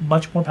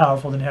much more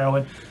powerful than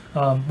heroin.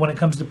 When it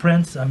comes to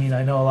Prince, I mean,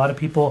 I know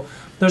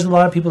there's a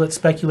lot of people that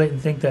speculate and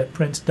think that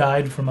Prince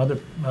died from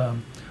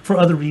for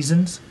other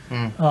reasons.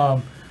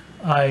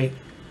 I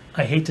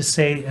hate to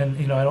say,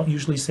 and I don't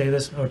usually say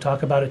this or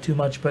talk about it too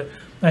much, but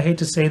I hate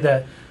to say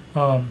that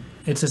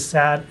it's a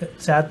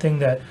sad thing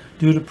that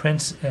due to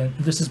Prince, and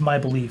this is my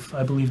belief,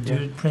 I believe due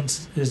to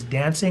Prince is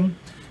dancing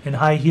in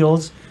high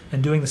heels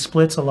and doing the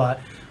splits a lot,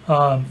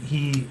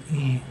 he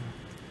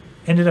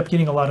ended up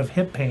getting a lot of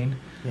hip pain.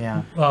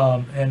 Yeah.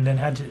 And then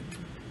had to,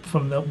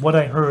 from what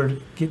I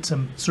heard, get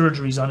some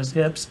surgeries on his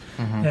hips,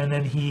 and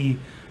then he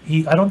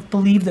I don't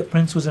believe that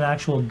Prince was an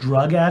actual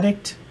drug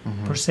addict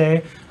per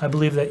se. I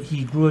believe that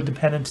he grew a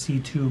dependency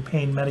to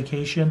pain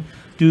medication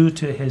due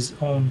to his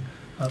own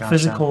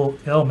physical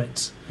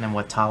ailments. And then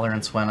what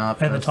tolerance went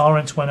up? And the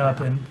tolerance went up,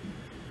 and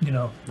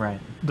right.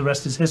 the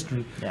rest is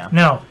history. Yeah.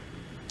 Now,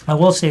 I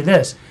will say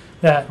this,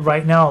 that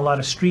right now a lot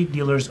of street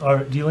dealers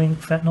are dealing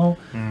fentanyl.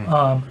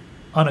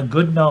 On a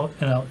good note,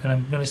 and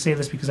I'm going to say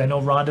this because I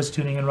know Rhonda's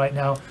tuning in right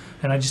now,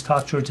 and I just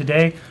talked to her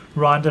today.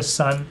 Rhonda's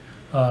son,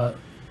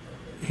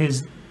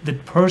 the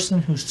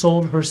person who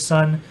sold her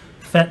son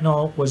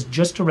fentanyl was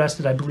just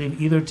arrested, I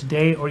believe, either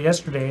today or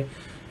yesterday,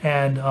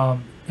 and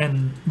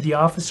the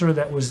officer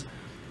that was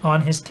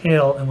on his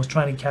tail and was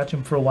trying to catch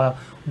him for a while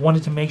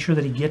wanted to make sure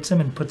that he gets him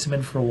and puts him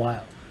in for a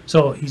while.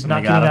 So he's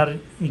not getting out.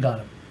 He got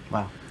him.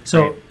 Wow.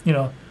 So Great.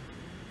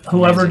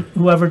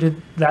 whoever did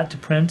that to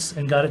Prince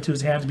and got it to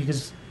his hands,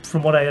 because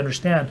from what I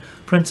understand,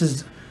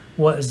 Prince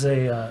was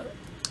a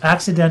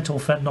accidental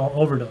fentanyl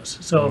overdose.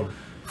 So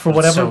for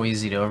whatever, it's so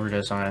easy to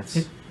overdose on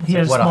it. He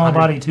has a small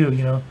body too,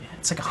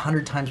 It's like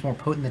 100 times more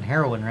potent than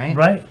heroin, right?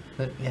 Right.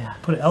 But, yeah.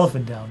 Put an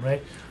elephant down,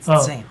 right? It's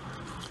insane.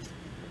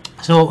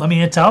 So I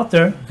mean, it's out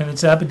there and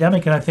it's an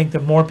epidemic, and I think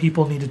that more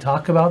people need to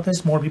talk about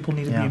this. More people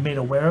need to be made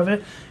aware of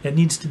it. It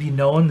needs to be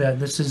known that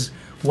this is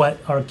what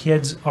our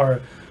kids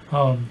are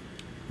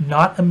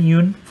not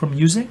immune from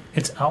using.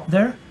 It's out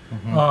there.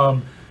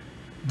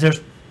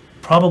 There's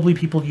probably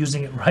people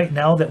using it right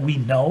now that we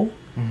know,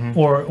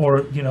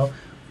 or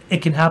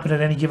it can happen at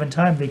any given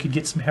time. They could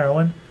get some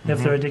heroin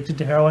if they're addicted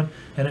to heroin,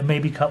 and it may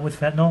be cut with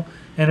fentanyl,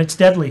 and it's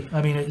deadly.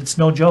 I mean, it's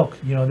no joke.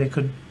 They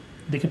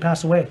could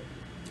pass away.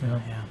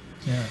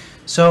 Yeah.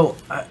 So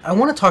I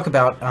want to talk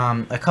about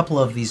a couple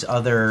of these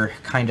other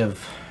kind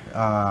of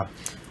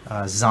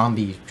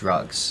zombie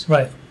drugs.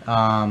 Right.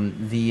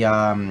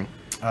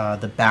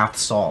 The bath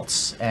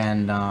salts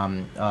and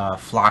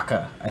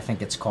Flakka, I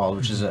think it's called,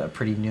 which is a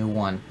pretty new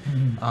one.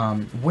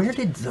 Where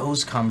did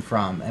those come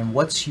from, and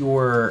what's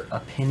your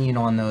opinion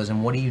on those,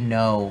 and what do you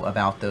know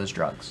about those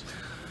drugs?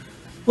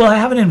 Well, I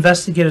haven't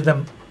investigated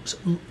them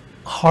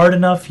hard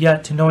enough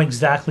yet to know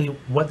exactly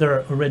what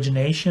their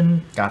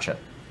origination Gotcha.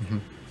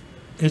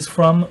 is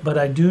from, but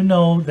I do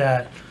know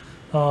that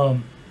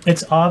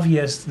it's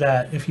obvious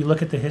that if you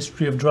look at the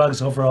history of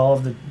drugs over all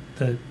of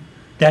the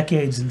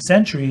decades and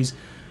centuries,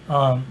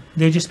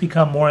 they just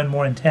become more and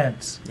more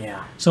intense.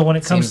 Yeah. So when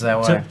it comes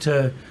way.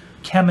 to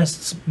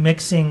chemists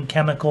mixing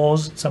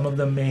chemicals, some of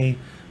them may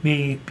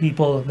be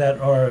people that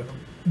are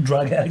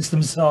drug addicts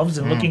themselves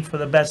and looking for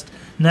the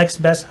next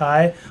best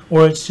high,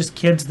 or it's just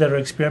kids that are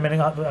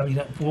experimenting. I mean,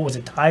 what was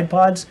it, Tide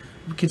Pods?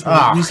 kids were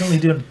Oh. recently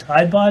doing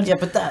Tide Pods. Yeah,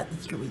 but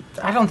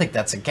I don't think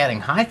that's a getting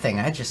high thing.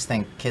 I just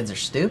think kids are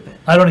stupid.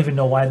 I don't even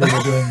know why they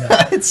were doing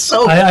that. It's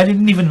so. I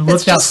didn't even look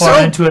It's that just far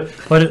so- into it,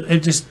 but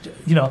it just,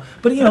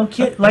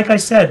 like I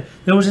said,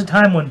 there was a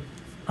time when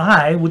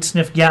I would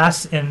sniff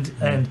gas and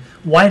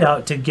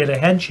whiteout to get a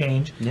head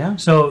change. Yeah.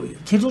 So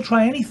kids will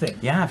try anything.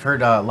 Yeah, I've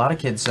heard a lot of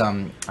kids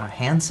hand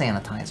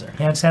sanitizer.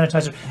 Hand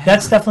sanitizer.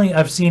 That's definitely,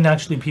 I've seen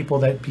actually people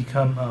that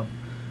become,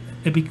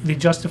 they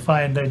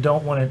justify and they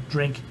don't want to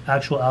drink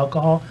actual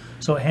alcohol.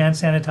 So hand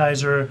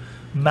sanitizer,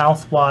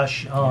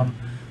 mouthwash,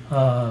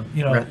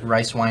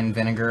 Rice wine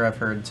vinegar, I've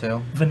heard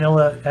too.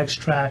 vanilla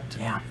extract.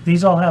 Yeah.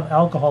 These all have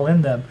alcohol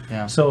in them.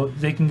 Yeah. So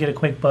they can get a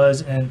quick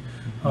buzz, and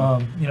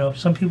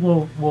some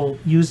people will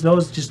use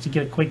those just to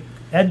get a quick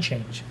head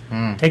change,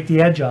 take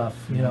the edge off,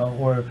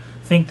 or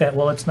think that,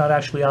 well, it's not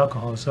actually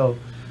alcohol. So,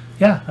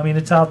 yeah, I mean,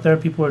 it's out there.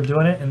 People are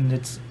doing it, and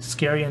it's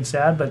scary and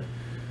sad, but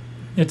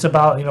it's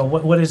about,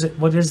 what is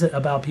it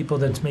about people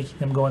that's making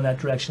them go in that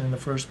direction in the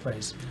first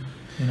place?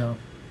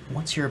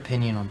 What's your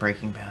opinion on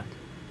Breaking Bad?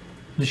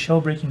 The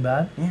show Breaking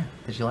Bad, Yeah,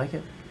 did you like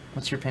it?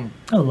 What's your opinion?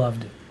 I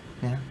loved it.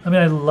 Yeah. I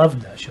mean, I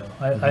loved that show.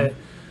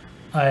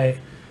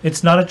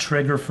 It's not a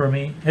trigger for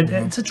me.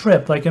 It's a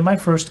trip. Like in my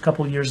first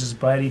couple years as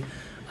Bridie,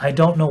 I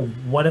don't know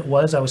what it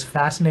was. I was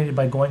fascinated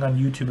by going on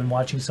YouTube and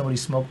watching somebody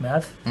smoke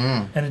meth,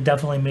 and it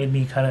definitely made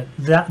me kind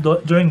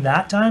of during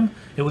that time.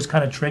 It was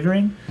kind of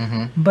triggering,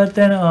 but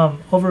then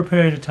over a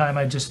period of time,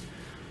 I just,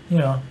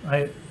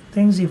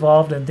 things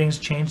evolved and things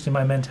changed and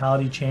my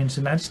mentality changed,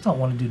 and I just don't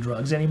want to do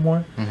drugs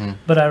anymore.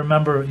 But I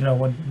remember,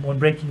 when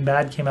Breaking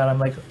Bad came out, I'm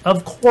like,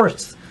 of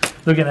course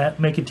they're going to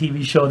make a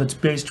TV show that's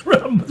based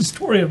around the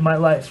story of my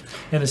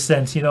life, in a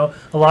sense. A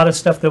lot of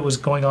stuff that was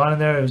going on in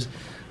there, it was,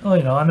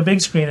 on the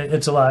big screen,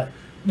 it's more,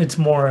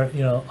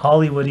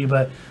 Hollywoody,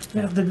 but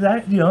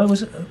it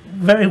was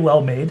very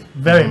well made,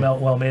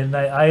 well made, and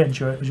I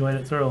enjoyed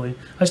it thoroughly.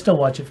 I still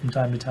watch it from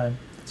time to time.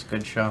 It's a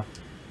good show.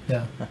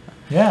 Yeah.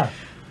 Yeah.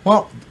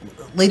 Well,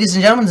 ladies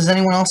and gentlemen, does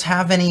anyone else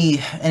have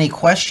any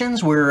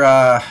questions?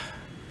 We're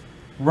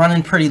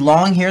running pretty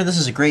long here. This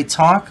is a great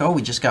talk. Oh,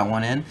 we just got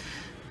one in.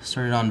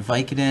 Started on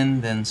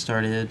Vicodin, then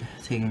started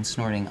taking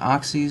snorting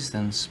oxys,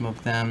 then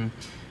smoked them,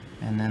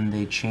 and then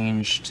they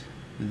changed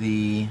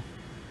the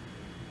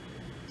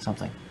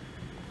something.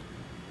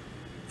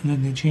 And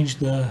then they changed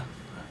the...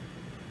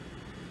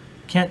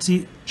 Can't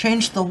see...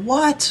 Changed the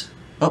what?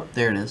 Oh,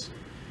 there it is.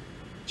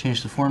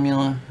 Changed the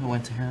formula. It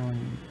went to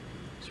heroin.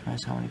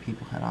 Surprised how many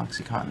people had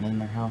Oxycontin in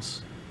their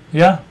house.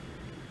 Yeah.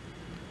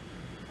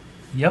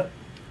 Yep.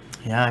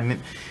 Yeah, I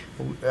mean,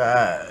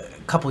 a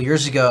couple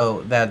years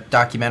ago, that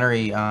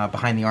documentary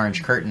Behind the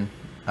Orange Curtain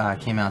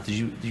came out. Did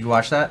you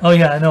watch that? Oh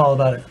yeah, I know all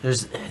about it.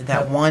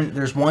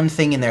 There's one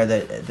thing in there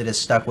that has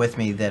stuck with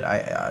me that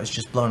I was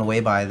just blown away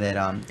by.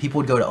 That people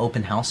would go to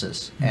open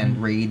houses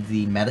and raid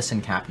the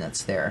medicine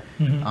cabinets there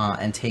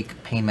and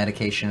take pain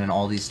medication and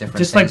all these different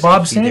Just things. like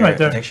Bob's to feed saying their right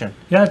there. addiction.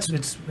 Yeah,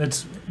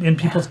 it's in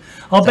people's.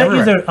 It's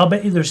everywhere. I'll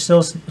bet you there's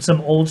still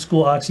some old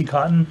school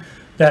OxyContin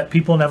that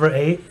people never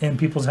ate in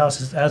people's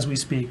houses as we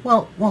speak.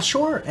 Well,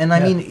 sure. And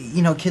I Yeah.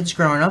 mean, kids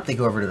growing up, they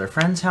go over to their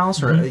friend's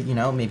house, or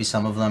maybe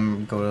some of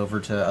them go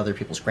over to other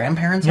people's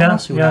grandparents' Yeah,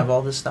 house who yeah. have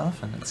all this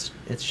stuff, and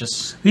it's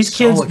just These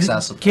kids, so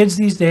accessible. kids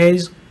these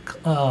days,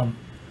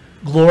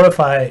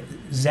 glorify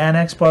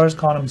Xanax bars,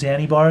 call them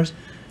Xanny bars.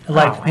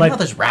 I know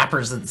there's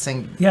rappers that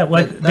sing. Yeah,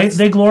 like that's-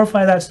 they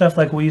glorify that stuff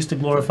like we used to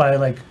glorify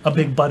like a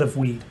big bud of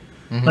weed.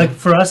 Like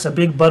for us, a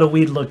big bud of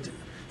weed looked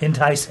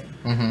enticing.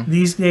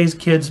 These days,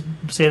 kids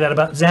say that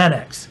about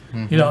Xanax.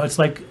 It's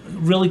like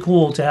really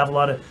cool to have a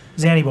lot of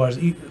Xanny bars.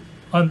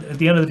 At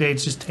the end of the day,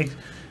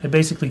 it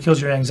basically kills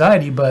your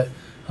anxiety. But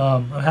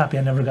I'm happy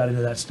I never got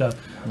into that stuff.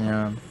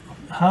 Yeah.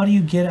 How do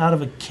you get out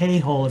of a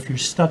K-hole if you're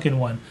stuck in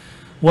one?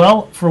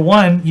 Well, for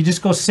one, you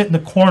just go sit in the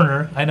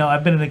corner. I know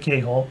I've been in a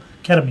K-hole.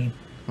 Ketamine.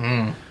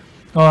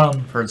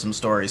 I've heard some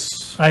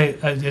stories.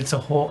 It's a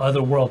whole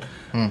other world.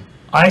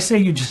 I say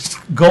you just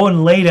go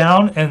and lay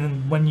down,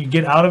 and when you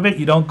get out of it,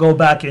 you don't go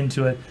back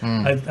into it.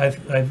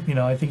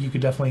 I think you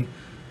could definitely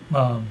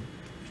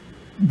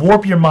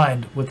warp your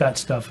mind with that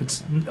stuff.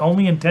 It's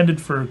only intended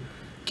for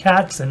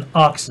cats and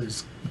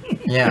oxes.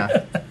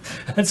 Yeah.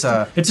 It's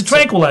a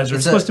tranquilizer.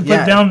 It's supposed to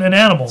put down an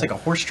animal. It's like a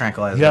horse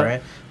tranquilizer, Yeah.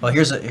 right? Well,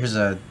 here's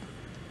a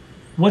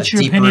What's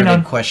your opinion deep-rooted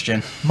on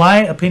question. my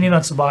opinion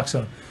on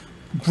Suboxone?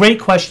 Great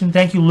question.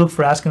 Thank you, Luke,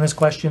 for asking this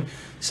question.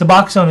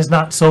 Suboxone is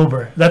not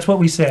sober. That's what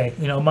we say.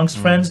 Amongst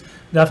friends,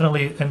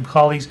 definitely, and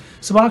colleagues.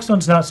 Suboxone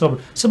is not sober.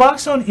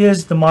 Suboxone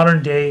is the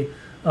modern day.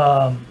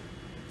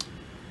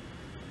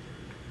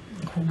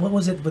 What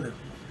was it?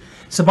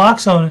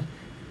 Suboxone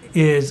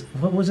is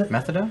what was it?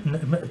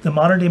 Methadone? The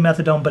modern day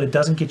methadone, but it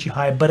doesn't get you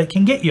high, but it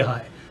can get you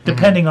high,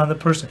 depending on the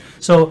person.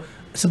 So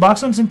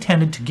Suboxone is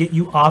intended to get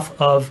you off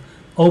of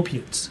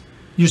opiates.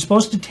 You're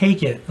supposed to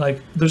take it,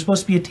 like there's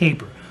supposed to be a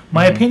taper.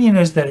 My opinion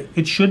is that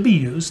it should be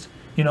used,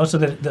 so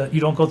that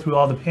you don't go through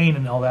all the pain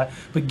and all that,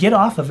 but get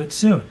off of it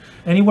soon.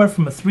 Anywhere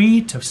from a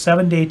 3 to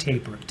 7 day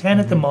taper, 10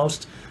 at the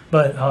most,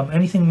 But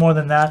anything more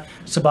than that,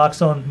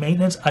 Suboxone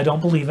maintenance, I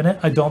don't believe in it.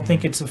 I don't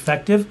think it's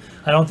effective.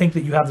 I don't think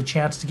that you have the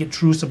chance to get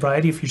true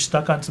sobriety if you're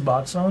stuck on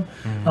Suboxone.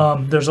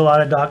 There's a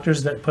lot of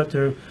doctors that put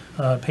their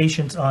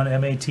patients on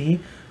MAT.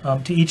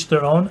 To each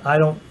their own.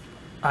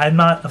 I'm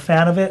not a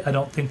fan of it. I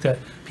don't think that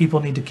people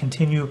need to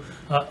continue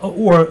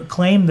or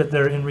claim that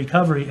they're in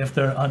recovery if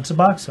they're on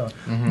Suboxone.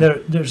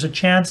 There's a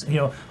chance,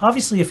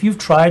 obviously if you've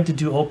tried to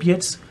do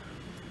opiates,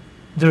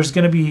 there's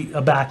going to be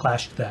a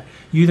backlash to that.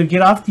 You either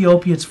get off the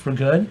opiates for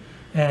good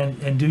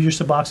and do your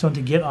Suboxone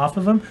to get off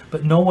of them,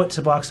 but know what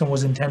Suboxone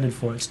was intended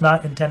for. It's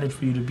not intended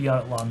for you to be on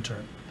it long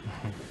term.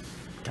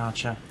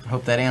 Gotcha. I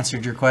hope that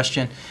answered your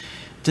question.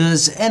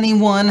 Does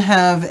anyone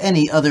have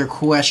any other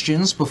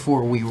questions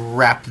before we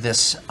wrap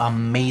this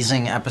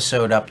amazing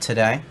episode up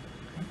today?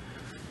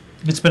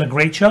 It's been a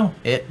great show.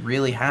 It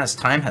really has.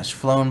 Time has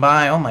flown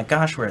by. Oh my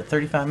gosh, we're at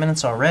 35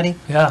 minutes already.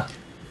 Yeah.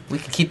 We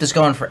could keep this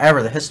going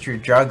forever. The history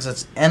of drugs,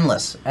 it's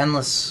endless. Luke,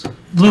 talks.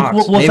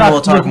 we'll Maybe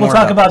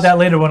talk about that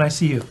later when I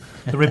see you.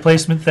 The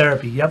replacement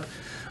therapy. Yep.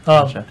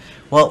 Gotcha.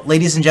 Well,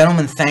 ladies and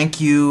gentlemen, thank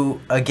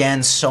you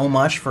again so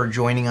much for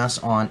joining us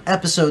on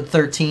episode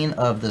 13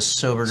 of the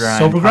Sober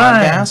Grind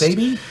podcast.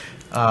 Baby.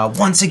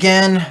 Once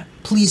again,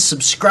 please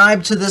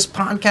subscribe to this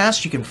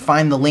podcast. You can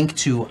find the link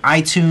to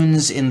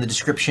iTunes in the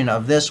description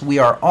of this. We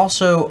are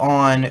also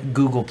on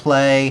Google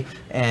Play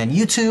and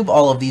YouTube.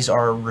 All of these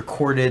are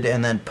recorded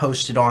and then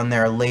posted on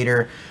there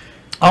later.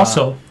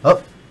 Also,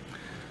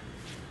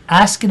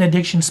 Ask an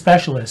Addiction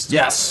Specialist.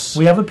 Yes.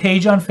 We have a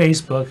page on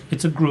Facebook.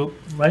 It's a group,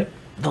 right?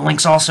 The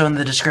link's also in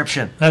the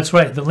description. That's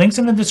right. The link's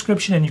in the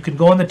description, and you can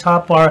go in the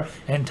top bar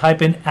and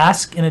type in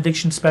Ask an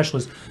Addiction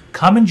Specialist.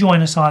 Come and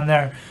join us on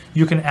there.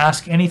 You can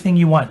ask anything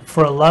you want.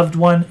 For a loved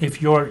one,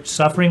 if you're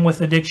suffering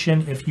with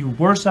addiction, if you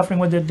were suffering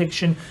with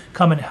addiction,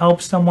 come and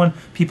help someone.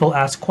 People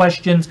ask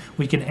questions.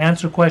 We can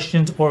answer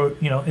questions, or,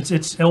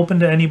 it's open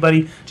to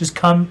anybody. Just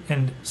come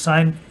and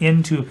sign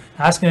in to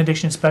Ask an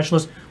Addiction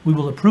Specialist. We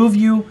will approve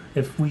you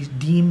if we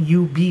deem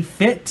you be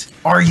fit.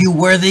 Are you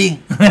worthy?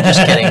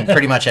 Just kidding.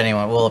 Pretty much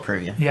anyone. We'll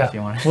approve you. Yeah, if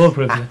you want. We'll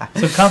approve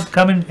you. So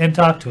come and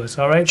talk to us,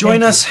 all right?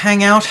 Join us,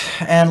 hang out,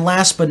 and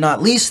last but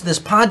not least, this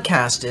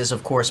podcast is,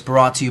 of course,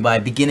 brought to you by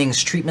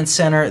Beginnings Treatment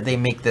Center. They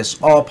make this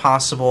all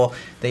possible.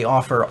 They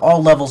offer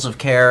all levels of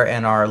care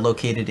and are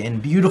located in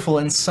beautiful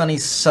and sunny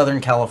Southern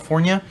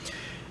California.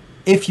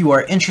 If you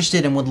are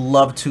interested and would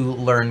love to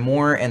learn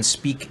more and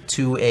speak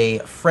to a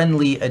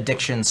friendly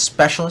addiction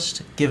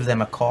specialist, give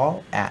them a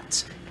call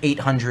at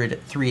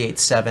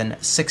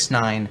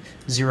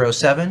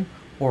 800-387-6907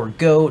 or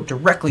go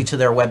directly to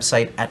their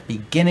website at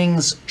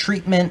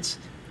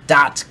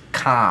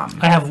beginningstreatment.com.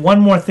 I have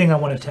one more thing I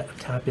want to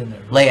tap in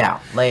there. Lay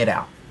it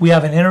out. We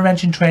have an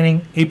intervention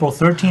training April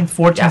 13th,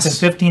 14th, Yes. and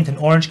 15th in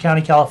Orange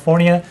County,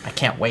 California. I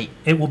can't wait.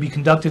 It will be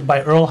conducted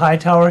by Earl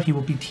Hightower. He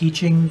will be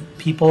teaching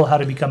people how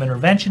to become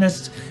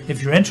interventionists.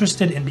 If you're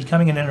interested in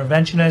becoming an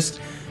interventionist,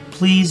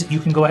 please, you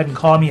can go ahead and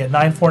call me at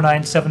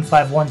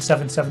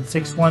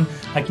 949-751-7761.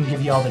 I can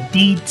give you all the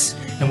deets,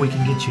 and we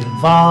can get you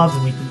involved,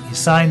 and we can get you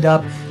signed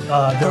up.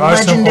 There are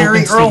some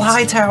legendary open Earl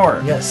seats.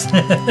 Hightower. Yes.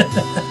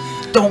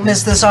 Don't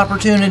miss this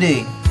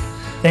opportunity.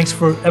 Thanks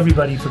for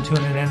everybody for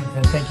tuning in,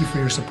 and thank you for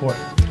your support.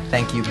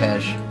 Thank you,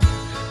 Pej.